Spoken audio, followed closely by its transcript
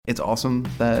it's awesome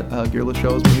that Gearless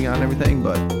Show is moving on and everything,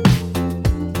 but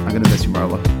I'm going to miss you,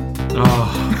 Marla.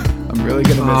 Oh. I'm really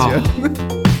going to miss you.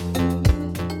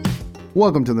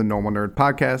 Welcome to the Normal Nerd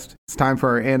Podcast. It's time for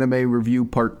our anime review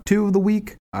part 2 of the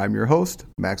week. I'm your host,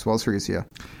 Maxwell Ceresia.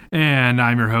 And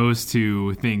I'm your host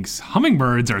who thinks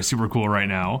hummingbirds are super cool right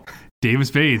now,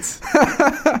 Davis Bates.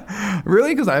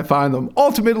 Really? Because I find them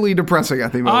ultimately depressing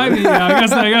at the moment.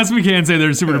 I guess we can say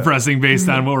they're super depressing based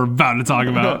on what we're about to talk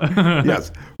about.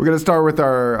 Yes. We're going to start with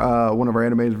our one of our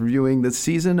animes reviewing this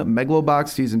season, Megalo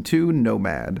Season 2,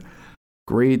 Nomad.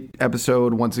 Great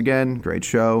episode once again. Great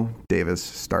show. Davis,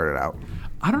 start it out.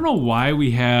 I don't know why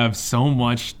we have so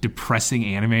much depressing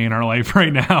anime in our life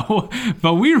right now,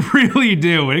 but we really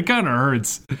do. And it kind of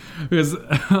hurts because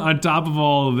on top of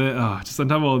all of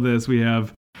this, we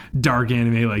have dark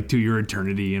anime like To Your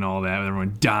Eternity and all that, with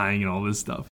everyone dying and all this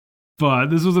stuff. But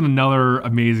this was another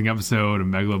amazing episode of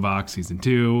Megalo Season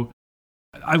 2.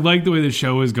 I like the way the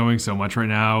show is going so much right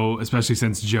now, especially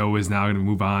since Joe is now going to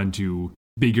move on to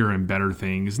bigger and better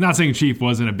things. Not saying Chief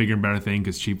wasn't a bigger and better thing,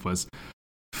 because Chief was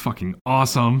fucking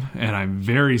awesome, and I'm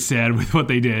very sad with what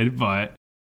they did, but I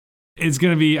think it's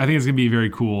gonna be a very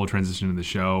cool transition to the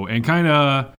show. And kind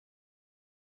of, I'm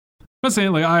not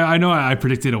saying, like, I know I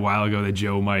predicted a while ago that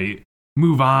Joe might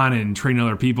move on and train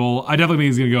other people. I definitely think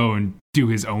he's gonna go and do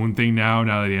his own thing now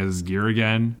that he has his gear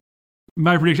again.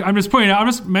 My prediction, I'm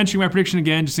just mentioning my prediction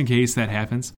again, just in case that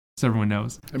happens, so everyone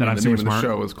knows that I'm super smart. The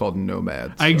show is called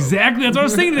Nomad. So. Exactly, that's what I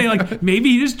was saying today. Like, maybe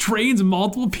he just trains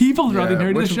multiple people throughout the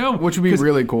entirety of the show, which would be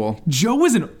really cool. Joe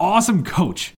is an awesome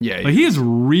coach. Yeah, he is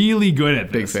really good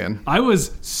at this. Big fan. I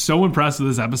was so impressed with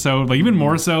this episode, like even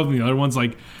more so than the other ones.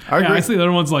 Like, I see the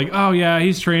other ones like, oh yeah,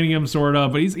 he's training him sort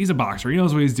of, but he's a boxer. He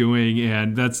knows what he's doing,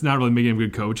 and that's not really making him a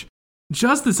good coach.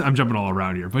 Just this, I'm jumping all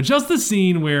around here, but just the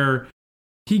scene where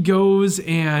he goes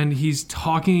and he's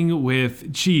talking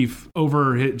with Chief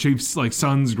over Chief's like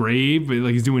son's grave,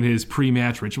 like he's doing his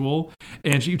pre-match ritual,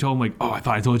 and Chief told him like, "Oh, I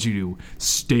thought I told you to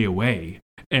stay away."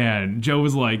 And Joe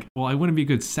was like, "Well, I wouldn't be a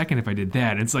good second if I did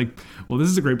that." And it's like, well, this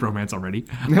is a great bromance already.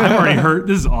 I'm already hurt.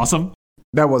 This is awesome.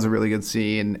 That was a really good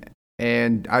scene,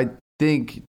 and I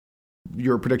think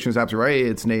your prediction is absolutely right.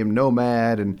 It's named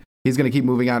Nomad, and he's going to keep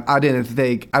moving on. I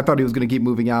thought he was going to keep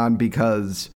moving on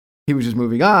because he was just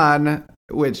moving on,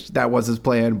 which that was his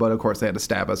plan, but of course they had to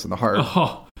stab us in the heart.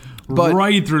 Oh,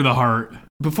 right through the heart.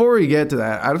 Before we get to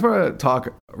that, I just want to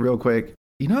talk real quick.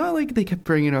 You know how like they kept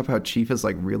bringing up how Chief is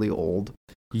like really old?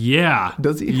 Yeah.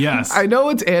 Does he? Yes. I know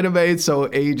it's anime, so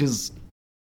age is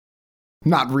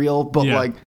not real, but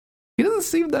like he doesn't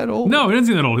seem that old. No, he doesn't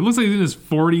seem that old. He looks like he's in his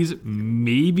 40s,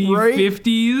 maybe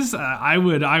 50s. I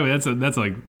would. That's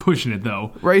like pushing it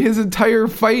though. Right. His entire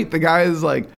fight, the guy is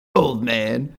like, old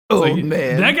man.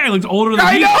 Man. That guy looks older than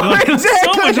me. I know,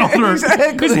 exactly, so much older.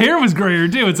 Exactly. His hair was grayer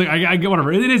too. It's like, I get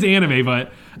whatever. It is anime,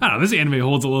 but I don't know. This anime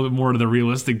holds a little bit more to the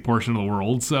realistic portion of the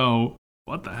world. So,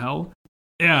 what the hell?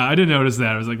 Yeah, I didn't notice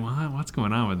that. I was like, what's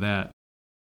going on with that?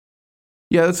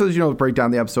 Yeah, this is, break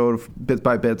down the episode bits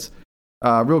by bits.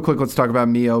 Real quick, let's talk about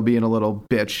Mio being a little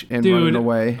bitch and running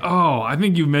away. Oh, I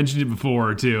think you've mentioned it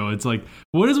before, too. It's like,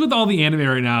 what is with all the anime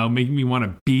right now making me want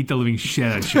to beat the living shit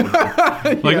out of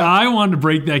Shota? Like, I wanted to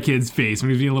break that kid's face when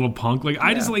he was being a little punk. Like,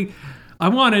 I wanted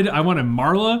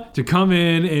Marla to come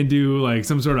in and do, like,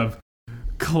 some sort of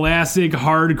classic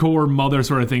hardcore mother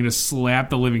sort of thing to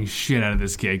slap the living shit out of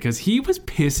this kid, because he was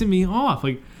pissing me off.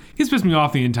 Like, he's pissed me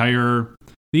off the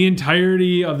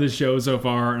entirety of this show so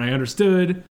far, and I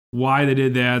understood why they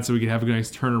did that, so we could have a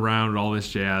nice turnaround and all this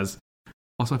jazz.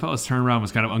 Also, I felt his turnaround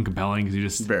was kind of uncompelling because he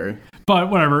just... Very. But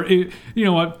whatever. You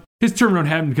know what? His turnaround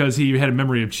happened because he had a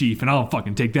memory of Chief, and I'll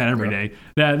fucking take that every day.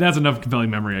 That's enough compelling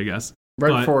memory, I guess.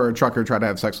 Before a trucker tried to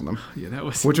have sex with him. Yeah, that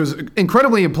was... Which was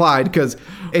incredibly implied, because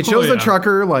it shows the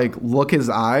trucker, like, look his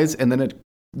eyes, and then it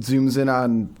zooms in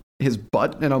on his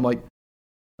butt, and I'm like,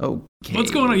 okay.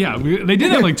 What's going on? Yeah, they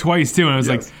did that, like, twice, too, and I was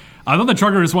like, I thought the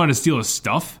trucker just wanted to steal his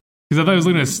stuff. Because I thought he was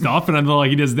looking at his stuff, and I'm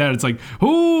like, he does that. It's like,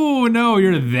 oh, no,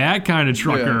 you're that kind of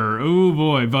trucker. Yeah. Oh,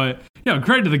 boy. But,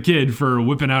 credit to the kid for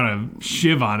whipping out a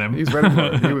shiv on him. He's ready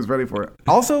for it. He was ready for it.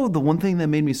 Also, the one thing that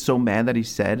made me so mad that he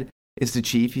said is to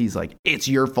Chief, he's like, it's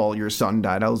your fault your son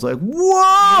died. I was like,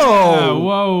 whoa! Yeah,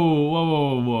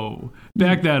 whoa.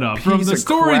 Back that up. From the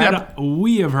story that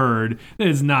we have heard, that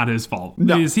is not his fault.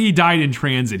 No. He died in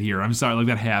transit here. I'm sorry, like,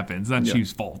 that happens. It's not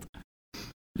Chief's fault.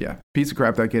 Yeah, piece of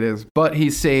crap that kid is. But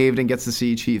he's saved and gets to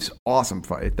see Chief's awesome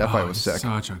fight. That fight was sick.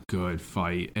 Such a good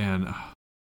fight. And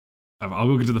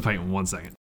I'll get to the fight in 1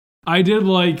 second. I did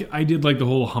like the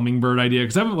whole hummingbird idea,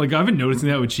 because I've been noticing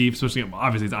that with Chief, especially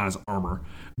obviously it's on his armor,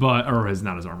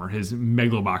 his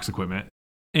Megalo equipment.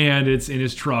 and it's in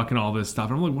his truck and all this stuff.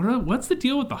 And I'm like, what's the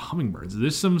deal with the hummingbirds? Is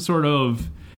this some sort of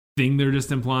thing they're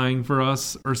just implying for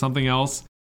us or something else?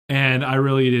 And I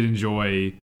really did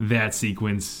enjoy that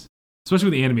sequence, especially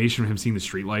with the animation of him seeing the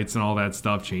streetlights and all that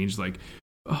stuff change. Like,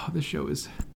 oh, this show is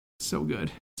so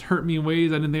good. It's hurt me in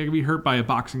ways I didn't think I could be hurt by a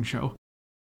boxing show.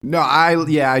 No, I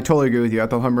totally agree with you. I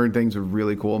thought hummingbird things are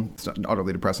really cool. It's not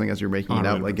utterly depressing as you're making it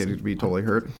out, like it'd be totally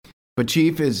hurt. But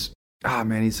Chief is,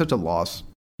 man, he's such a loss.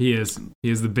 He is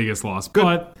the biggest loss.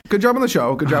 Good job on the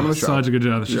show. Good job on the show. Such a good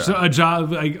job on the show. Yeah. So a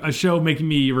job, like a show making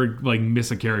me like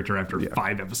miss a character after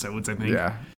 5 episodes, I think.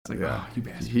 Yeah. It's like, oh, you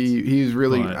bastards. He's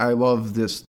really, I love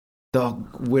this, the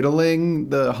whittling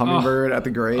the hummingbird at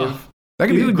the grave. That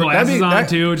could be the glasses on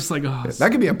too. Just like, oh,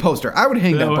 that could be a poster. I would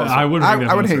hang that poster. I would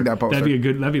hang that poster.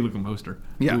 That'd be a looking poster.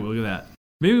 Yeah. Ooh, look at that.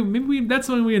 Maybe that's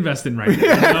something we invest in right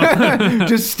now.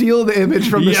 Just steal the image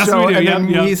from the show and then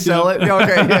we sell it.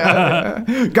 Okay,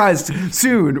 yeah. Guys,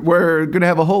 soon we're going to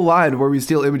have a whole line where we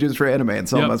steal images for anime and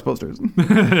sell them as posters.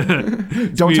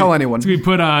 Don't tell anyone. It's going to be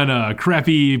put on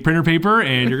crappy printer paper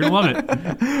and you're going to love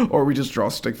it. Or we just draw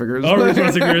stick figures.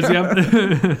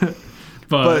 Yep.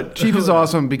 But Chief is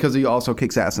awesome because he also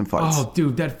kicks ass in fights. Oh,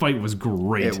 dude, that fight was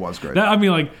great. It was great.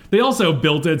 They also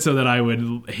built it so that I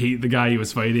would hate the guy he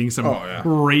was fighting. Some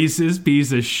racist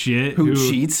piece of shit. Who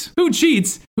cheats? Who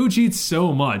cheats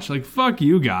so much. Like, fuck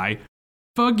you, guy.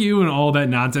 Fuck you and all that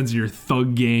nonsense of your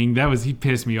thug gang. He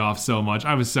pissed me off so much.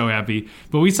 I was so happy.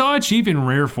 But we saw Chief in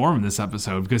rare form in this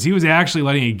episode because he was actually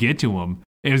letting it get to him.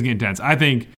 It was getting tense. I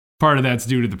think part of that's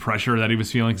due to the pressure that he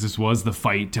was feeling because this was the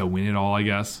fight to win it all, I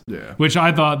guess. Yeah. Which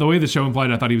I thought, the way the show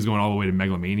implied, I thought he was going all the way to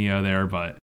Megalomania there,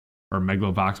 or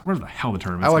Megalobox, whatever the hell the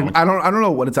term is called. I don't know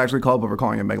what it's actually called, but we're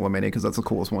calling it Megalomania because that's the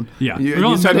coolest one. Yeah.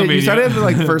 You said it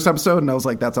in the first episode, and I was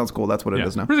like, that sounds cool. That's what it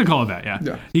is now. We're going to call it that,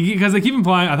 yeah. Because they keep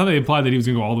implying, I thought they implied that he was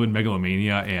going to go all the way to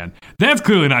Megalomania, and that's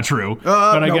clearly not true.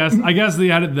 But I guess they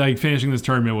had like finishing this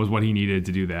tournament was what he needed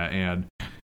to do that, and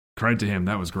credit to him,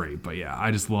 that was great. But yeah, I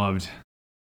just loved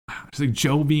like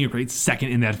Joe being a great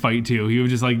second in that fight too. He was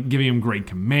just like giving him great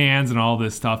commands and all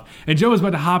this stuff. And Joe was about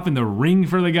to hop in the ring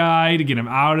for the guy to get him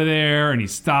out of there, and he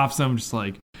stops him, just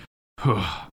like,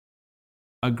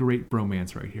 a great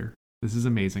bromance right here. This is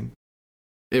amazing.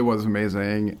 It was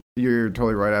amazing. You're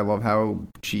totally right. I love how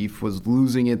Chief was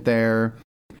losing it there.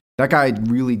 That guy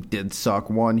really did suck.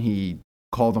 One, he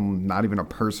called him not even a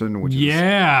person, which is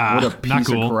what a piece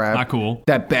of crap. Not cool.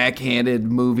 That backhanded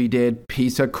movie did,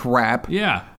 piece of crap.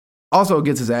 Yeah. Also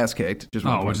gets his ass kicked.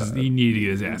 He needed to get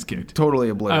his ass kicked. Totally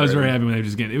obliterated. I was very happy when they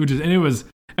just get it. It was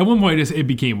at one point it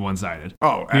became one-sided.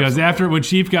 Oh, because absolutely. after when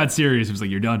Chief got serious, it was like,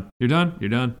 you're done.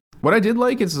 What I did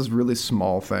like is this really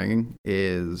small thing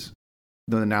is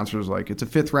the announcer's like, it's a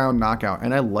 5th round knockout,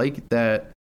 and I like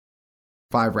that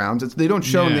 5 rounds. They don't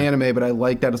show in the anime, but I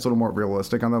like that it's a little more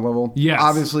realistic on that level. Yes.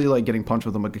 Obviously, like getting punched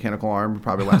with a mechanical arm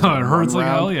probably lasts it hurts like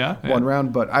hell, one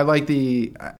round, but I like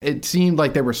it seemed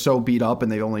like they were so beat up and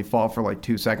they only fought for like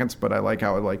 2 seconds, but I like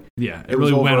how it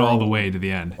really went all the way to the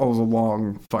end. It was a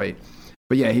long fight.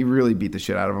 But yeah, he really beat the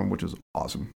shit out of him, which was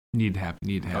awesome. Need to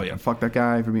happen. Oh yeah, fuck that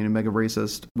guy for being a mega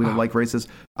racist. We don't like racists.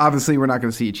 Obviously, we're not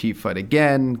going to see Chief fight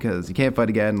again because he can't fight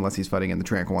again unless he's fighting in the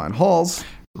Tranquiline Halls.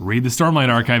 Read the Stormlight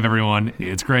Archive, everyone.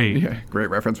 It's great. Yeah, great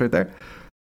reference right there.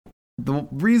 The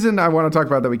reason I want to talk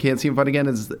about that we can't see him fight again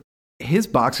is his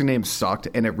boxing name sucked,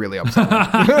 and it really upset me.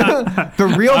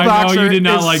 The real boxer you did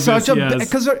not is like such this,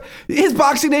 because his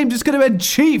boxing name just could have been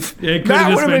Chief. It could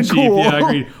have just been Chief. Cool. Yeah, I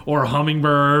agree. Or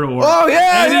Hummingbird, or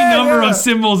any number of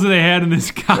symbols that they had in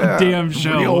this goddamn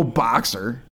show. Real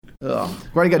boxer. Ugh.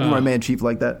 Why do you got to do my man Chief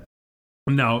like that?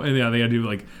 No, and they got to do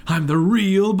like, I'm the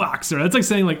real boxer. That's like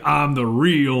saying like, I'm the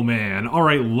real man. All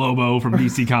right, Lobo from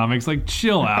DC Comics, like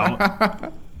chill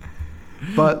out.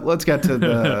 But let's get to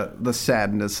the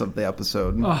sadness of the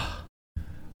episode.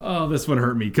 Oh, this one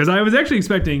hurt me because I was actually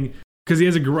expecting, because he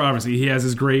has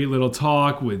his great little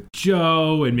talk with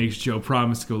Joe and makes Joe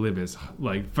promise to go live his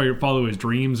follow his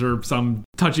dreams or some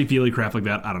touchy feely crap like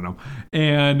that. I don't know.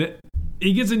 And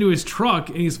he gets into his truck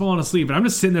and he's falling asleep, and I'm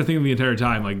just sitting there thinking the entire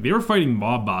time, like, they were fighting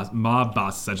mob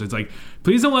boss essentially. It's like,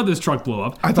 please don't let this truck blow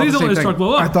up. Please don't let this truck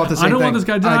blow up. I thought the same thing. I don't want this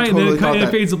guy to die. And then it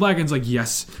fades to black, and it's like,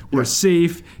 yes, we're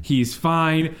safe. He's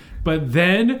fine. But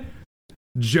then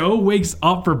Joe wakes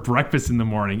up for breakfast in the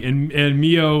morning, and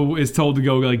Mio is told to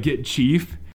go like get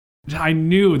Chief. I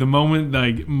knew the moment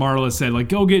like Marla said like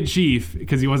go get Chief,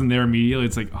 because he wasn't there immediately.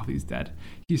 It's like, oh, he's dead.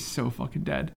 He's so fucking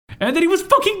dead. And then he was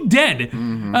fucking dead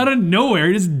out of nowhere.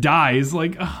 He just dies.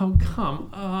 Like, oh, come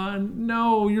on.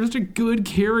 No, you're such a good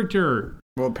character.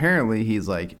 Well, apparently he's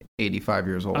like 85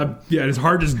 years old. Yeah, his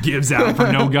heart just gives out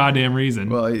for no goddamn reason.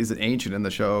 Well, he's an ancient in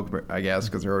the show, I guess,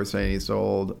 because they're always saying he's so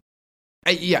old.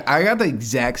 I got the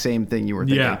exact same thing you were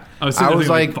thinking. Yeah, I was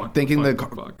thinking the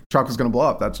truck was going to blow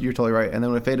up. You're totally right. And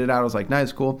then when it faded out, I was like,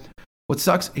 nice, cool. What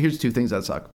sucks? Here's two things that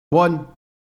suck. One,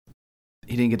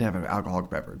 he didn't get to have an alcoholic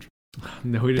beverage.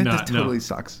 No, he did not. That totally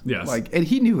sucks. Yes. And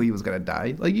he knew he was going to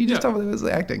die. You just tell me it was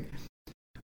acting.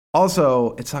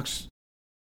 Also, it sucks.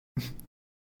 I'm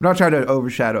not trying to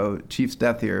overshadow Chief's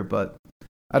death here, but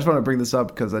I just want to bring this up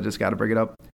because I just got to bring it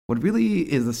up. What really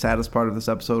is the saddest part of this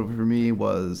episode for me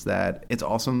was that it's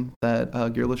awesome that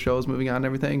Gearless Show is moving on and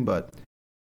everything, but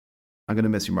I'm going to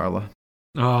miss you, Marla.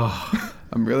 Oh.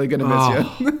 I'm really going to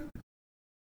miss you.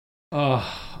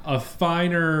 A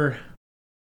finer,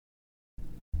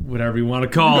 whatever you want to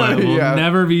call it, will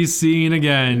never be seen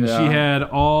again. Yeah. She had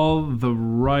all the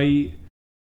right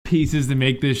pieces to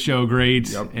make this show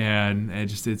great, and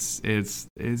it's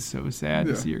so sad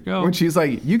to see her go. When she's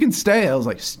like, "You can stay," I was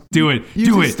like, "Do it,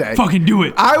 stay. Fucking do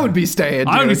it." I would be staying.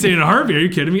 I would be staying in a heartbeat. Are you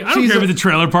kidding me? I don't care if it's a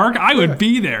trailer park. I would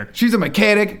be there. She's a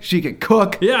mechanic. She can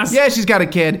cook. Yes. Yeah, she's got a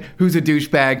kid who's a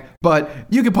douchebag, but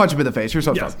you can punch him in the face. You're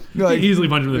so tough. You easily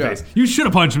punch him in the face. You should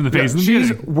have punched him in the face.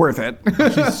 She's worth it.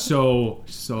 She's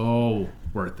so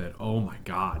worth it. Oh my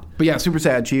god. But yeah, super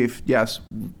sad, Chief. Yes.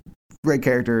 Great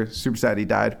character, super sad he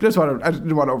died. I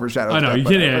didn't want to overshadow. I know you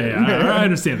can't. Yeah. I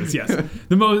understand this. Yes,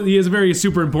 he has a very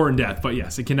super important death, but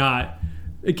yes, we cannot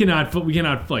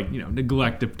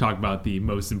neglect to talk about the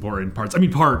most important part of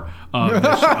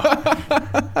the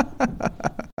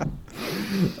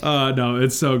show. No,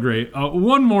 it's so great.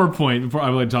 One more point before I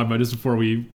would like to talk about just before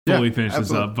we fully finish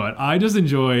this up, but I just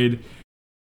enjoyed.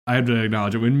 I have to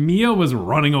acknowledge it when Mia was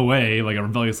running away like a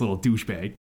rebellious little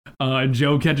douchebag. And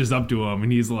Joe catches up to him,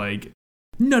 and he's like,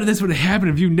 "None of this would have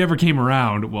happened if you never came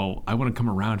around." "Well, I wouldn't come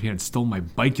around if you hadn't stolen my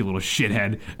bike, you little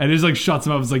shithead." And it just shuts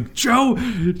him up. It's like, Joe,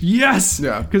 yes!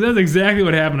 Yeah. Because that's exactly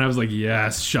what happened. I was like,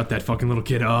 yes, shut that fucking little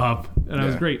kid up. And it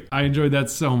was great. I enjoyed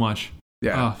that so much.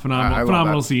 Yeah.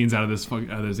 Phenomenal scenes out of this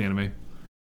anime.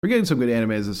 We're getting some good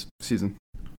animes this season.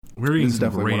 We're getting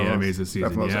some great animes this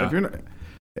season, yeah. If you're not,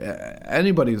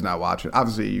 anybody who's not watching,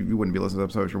 obviously you wouldn't be listening to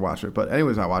episodes if you're watching it, but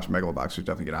anyone who's not watching Megalobox should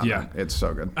definitely get on it. It's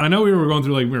so good. And I know we were going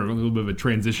through a little bit of a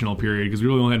transitional period because we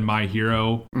really only had My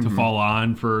Hero to fall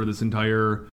on for this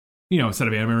entire set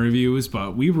of anime reviews,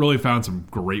 but we really found some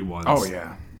great ones. Oh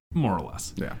yeah, more or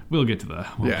less. Yeah, we'll get to the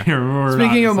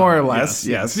Speaking of more or less,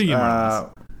 yes. Speaking of more or less.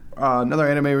 Another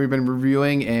anime we've been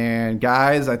reviewing, and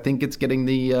guys, I think it's getting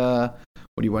the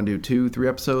what do you want to do? 2-3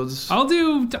 episodes? I'm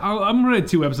going to do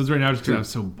 2 episodes right now just because I was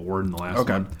so bored in the last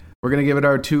one. We're going to give it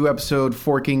our 2-episode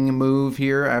forking move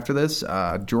here after this.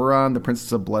 Joran, the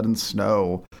Princess of Blood and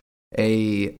Snow.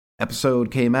 A episode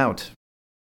came out.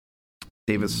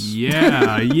 Davis.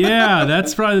 Yeah,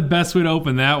 that's probably the best way to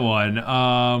open that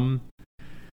one.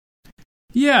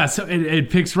 Yeah, so it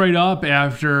picks right up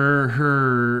after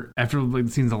the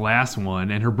scene's the last one,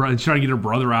 and her brother trying to get her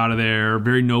brother out of there,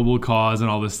 very noble cause and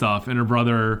all this stuff, and her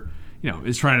brother,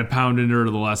 is trying to pound into her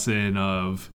the lesson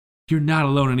of you're not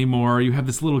alone anymore. You have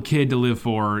this little kid to live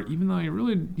for, even though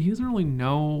he doesn't really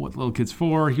know what the little kid's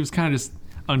for. He was kind of just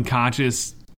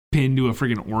unconscious, pinned to a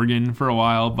freaking organ for a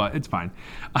while, but it's fine.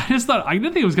 I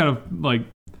didn't think it was kind of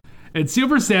it's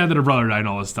super sad that her brother died and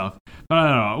all this stuff. But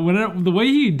I don't know. The way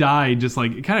he died just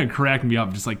it kind of cracked me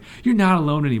up. Just you're not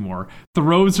alone anymore.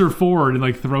 Throws her forward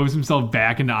and throws himself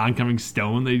back into oncoming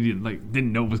stone. They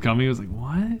didn't know it was coming. It was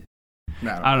what?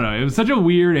 I don't know. It was such a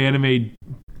weird anime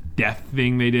death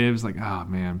thing they did. It was oh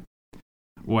man.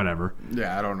 Whatever.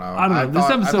 Yeah, I don't know. This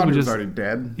episode was already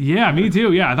dead. Yeah, me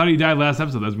too. Yeah, I thought he died last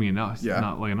episode. That was me enough. Yeah.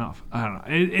 Not enough. I don't know.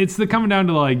 It's the coming down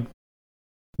to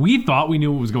we thought we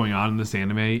knew what was going on in this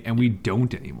anime, and we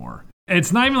don't anymore.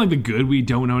 It's not even the good we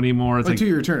don't know anymore. It's To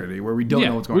Your Eternity, where we don't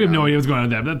know what's going on. We have no idea what's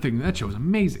going on with that show was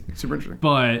amazing. Super interesting.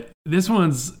 But this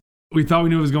one's, we thought we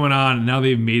knew what was going on, and now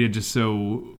they've made it just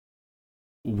so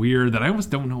weird that I almost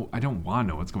don't know. I don't want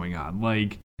to know what's going on.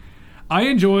 I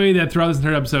enjoy that throughout this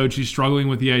entire episode, she's struggling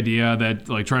with the idea that,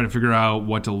 trying to figure out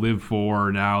what to live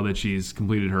for now that she's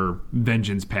completed her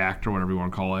vengeance pact, or whatever you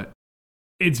want to call it.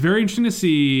 It's very interesting to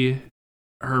see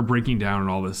her breaking down and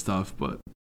all this stuff, but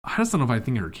I just don't know if I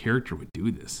think her character would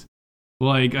do this.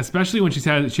 Especially when she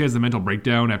has the mental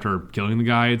breakdown after killing the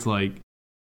guy. It's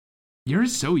you're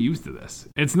so used to this.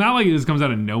 It's not like this comes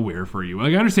out of nowhere for you.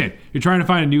 I understand you're trying to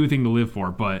find a new thing to live for,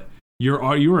 but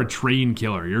you're a trained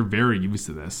killer. You're very used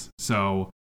to this. So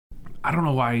I don't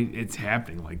know why it's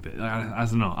happening like that. I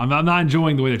don't know. I'm not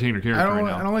enjoying the way they're taking her character right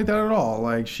now. I don't like that at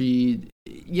all. She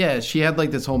had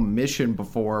this whole mission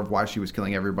before of why she was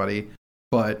killing everybody.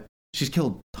 But she's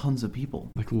killed tons of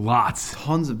people. Like lots.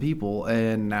 Tons of people.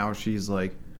 And now she's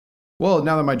like, well,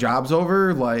 now that my job's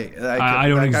over, like I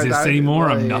don't exist anymore.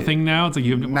 I'm nothing now. It's like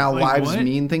you have now like, lives what?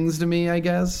 mean things to me, I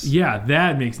guess. Yeah,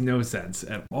 that makes no sense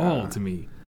at all to me.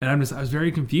 And I was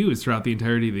very confused throughout the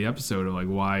entirety of the episode of like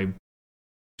why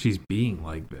she's being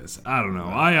like this. I don't know.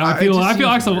 I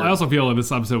also feel like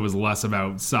this episode was less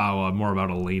about Sawa, more about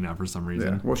Elena for some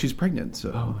reason. Yeah. Well, she's pregnant,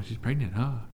 so. Oh, she's pregnant,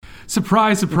 huh?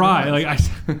 Surprise. Like I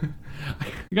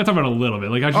gotta talk about it a little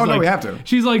bit. Like, we have to.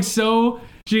 She's like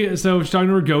she's talking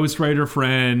to her ghostwriter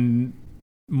friend,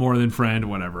 more than friend,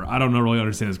 whatever. I don't really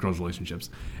understand this girl's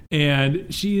relationships.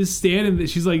 And she's standing.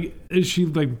 She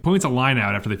points a line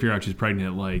out after they figure out she's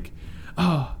pregnant. Like,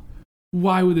 oh,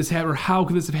 why would this happen? Or how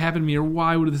could this have happened to me? Or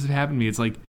why would this have happened to me? It's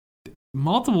like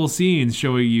multiple scenes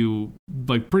showing you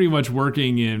like pretty much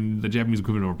working in the Japanese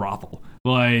equivalent of a brothel.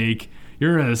 Like,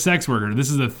 you're a sex worker.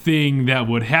 This is a thing that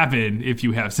would happen if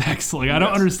you have sex. Like, I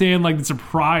don't understand like the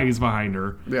surprise behind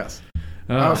her. Yes.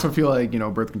 I also feel like,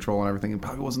 birth control and everything, it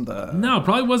probably wasn't the... No,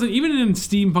 probably wasn't. Even in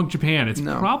steampunk Japan, it's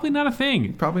probably not a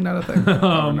thing. Probably not a thing.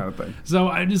 Probably not a thing. So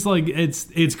I just like,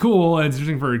 it's cool and it's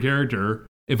interesting for her character.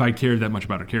 If I cared that much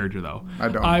about her character, though. I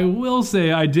don't. I will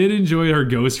say I did enjoy her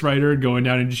ghostwriter going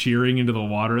down and cheering into the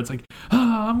water. It's like,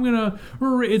 I'm gonna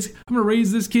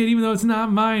raise this kid even though it's not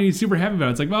mine. He's super happy about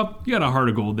it. It's like, well, you got a heart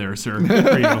of gold there, sir. Good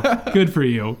for you. Good for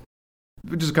you.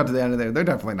 We just cut to the end of there. They're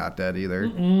definitely not dead either.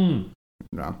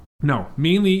 No.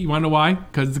 Mainly, you want to know why?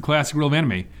 Because it's a classic rule of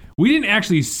anime. We didn't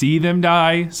actually see them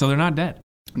die, so they're not dead.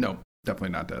 No, definitely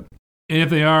not dead. And if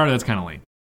they are, that's kind of lame.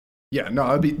 Yeah,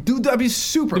 no, that'd be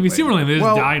super lame. It'd be super lame. They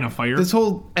just die in a fire. This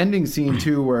whole ending scene,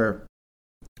 too, where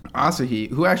Asahi,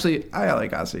 who actually, I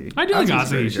like Asahi. I do like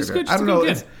Asahi. She's good. I don't know.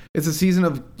 It's a season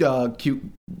of cute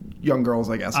young girls,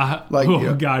 I guess. God,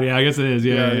 yeah, I guess it is.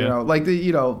 Yeah. Like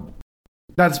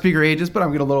not to speak her ages, but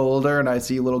I'm getting a little older and I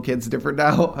see little kids different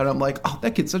now. And I'm like, oh,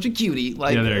 that kid's such a cutie.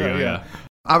 Like, yeah, there you go, yeah.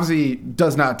 Obviously,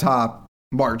 does not top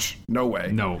March. No way.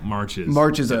 No, March is.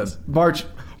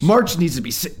 March needs to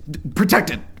be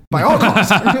protected by all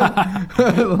costs.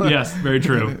 Yes, very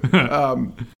true.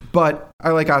 But I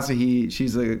like Asahi.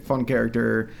 She's a fun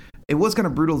character. It was kind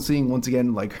of brutal seeing once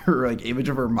again like her like image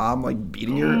of her mom like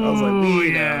beating her. I was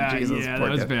like, Jesus, that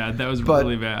was bad. That was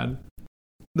really bad.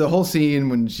 The whole scene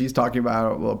when she's talking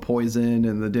about poison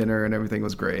and the dinner and everything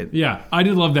was great. Yeah, I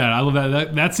did love that. I love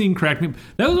that. That scene cracked me.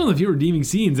 That was one of the few redeeming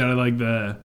scenes out of like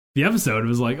the episode. It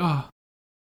was like, oh,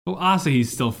 well,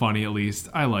 Asahi's still funny at least.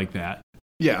 I like that.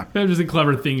 Yeah. That was just a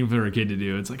clever thing for a kid to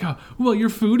do. It's like, oh, well, your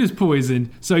food is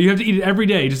poisoned, so you have to eat it every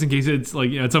day just in case it's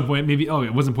like, at some point, maybe, oh,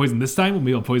 it wasn't poisoned this time, well,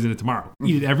 maybe I'll poison it tomorrow.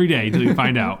 Eat it every day until you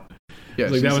find out. Yeah,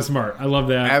 like, that was smart. I love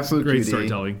that. Absolutely. Great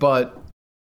storytelling. But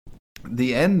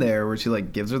the end there where she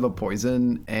like gives her the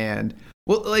poison and,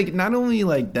 well, like, not only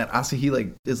like that Asahi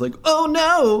like is like, oh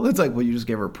no, it's like, well, you just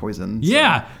gave her poison. So.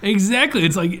 Yeah, exactly.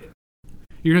 It's like,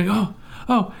 you're like,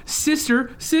 oh,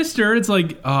 sister. It's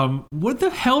like, what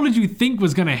the hell did you think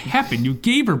was going to happen? You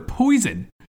gave her poison.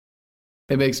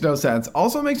 It makes no sense.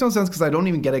 Also, it makes no sense because I don't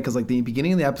even get it because, like, the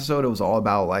beginning of the episode, it was all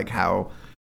about, like, how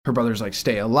her brother's like,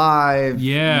 stay alive.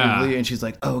 Yeah. And she's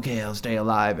like, okay, I'll stay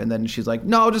alive. And then she's like,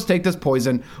 no, just take this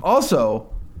poison. Also,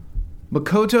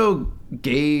 Makoto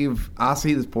gave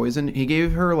Asahi this poison. He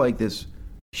gave her, like, this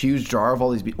huge jar of all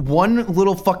these beads. One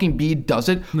little fucking bead does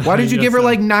it. Why did you give her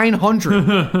like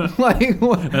 900? Like,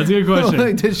 that's a good question.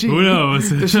 Like, who knows?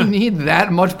 Does she need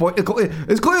that much poison?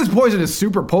 It's clear this poison is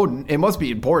super potent. It must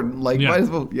be important. Like, might as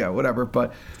well, whatever.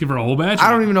 But let's give her a whole batch.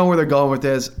 I don't even know where they're going with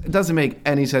this. It doesn't make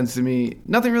any sense to me.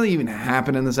 Nothing really even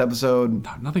happened in this episode.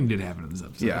 No, nothing did happen in this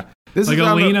episode. Yeah. This like is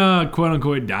Elena, quote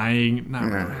unquote, dying. Not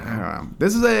really. I don't know.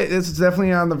 This is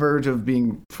definitely on the verge of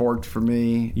being forked for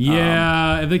me.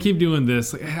 Yeah, if they keep doing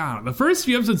this, like, I don't know. The first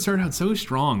few episodes started out so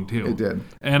strong too. It did,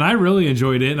 and I really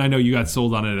enjoyed it. And I know you got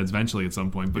sold on it eventually at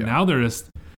some point, but now they're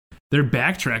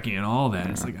backtracking and all that.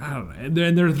 It's like I don't know.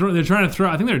 And they're trying to throw.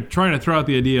 I think they're trying to throw out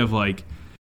the idea of like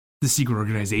the secret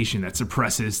organization that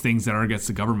suppresses things that are against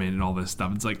the government and all this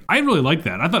stuff. It's like, I really like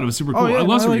that. I thought it was super cool. I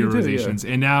love secret organizations.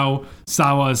 And now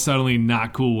Sawa is suddenly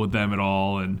not cool with them at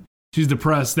all. And she's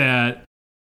depressed that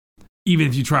even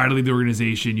if you try to leave the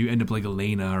organization, you end up like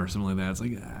Elena or something like that. It's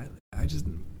like,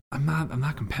 I'm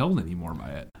not compelled anymore by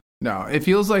it. No, it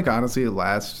feels like, honestly,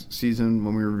 last season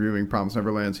when we were reviewing Promised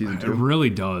Neverland season 2. It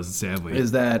really does, sadly.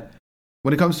 Is that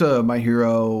when it comes to My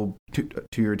Hero,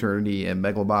 To Your Eternity, and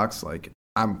Megalobox, like,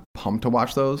 I'm pumped to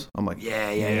watch those. I'm like, yeah.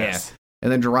 And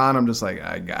then Joran, I'm just like,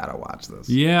 I gotta watch this.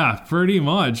 Yeah, pretty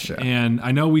much. Yeah. And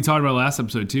I know we talked about last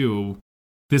episode too.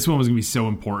 This one was gonna be so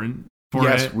important for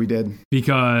it. Yes, we did.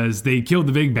 Because they killed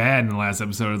the big bad in the last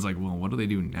episode. It's like, well, what do they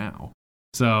do now?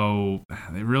 So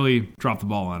they really dropped the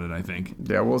ball on it, I think.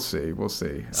 Yeah, we'll see. We'll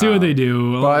see. See what they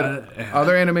do. But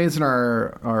other animes in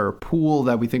our pool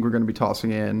that we think we're going to be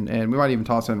tossing in, and we might even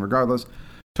toss in regardless,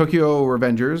 Tokyo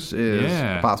Revengers is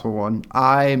a possible one.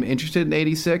 I'm interested in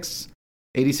 86.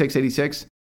 It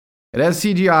has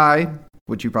CGI,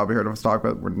 which you probably heard of us talk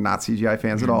about. We're not CGI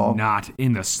fans at all. Not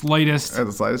in the slightest.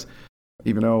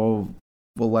 Even though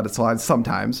we'll let it slide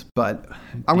sometimes. But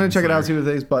I'm going to check it out, see what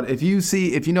it is. But if you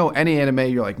know any anime,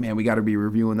 you're like, man, we got to be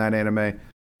reviewing that anime.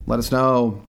 Let us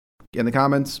know in the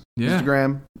comments,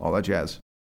 Instagram, all that jazz.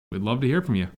 We'd love to hear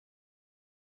from you.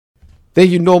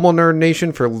 Thank you, Normal Nerd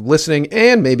Nation, for listening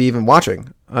and maybe even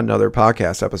watching another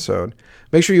podcast episode.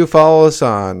 Make sure you follow us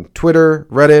on Twitter,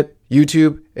 Reddit,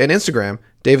 YouTube, and Instagram.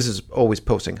 Davis is always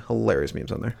posting hilarious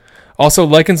memes on there. Also,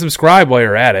 like and subscribe while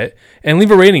you're at it, and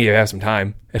leave a rating if you have some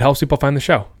time. It helps people find the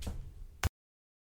show.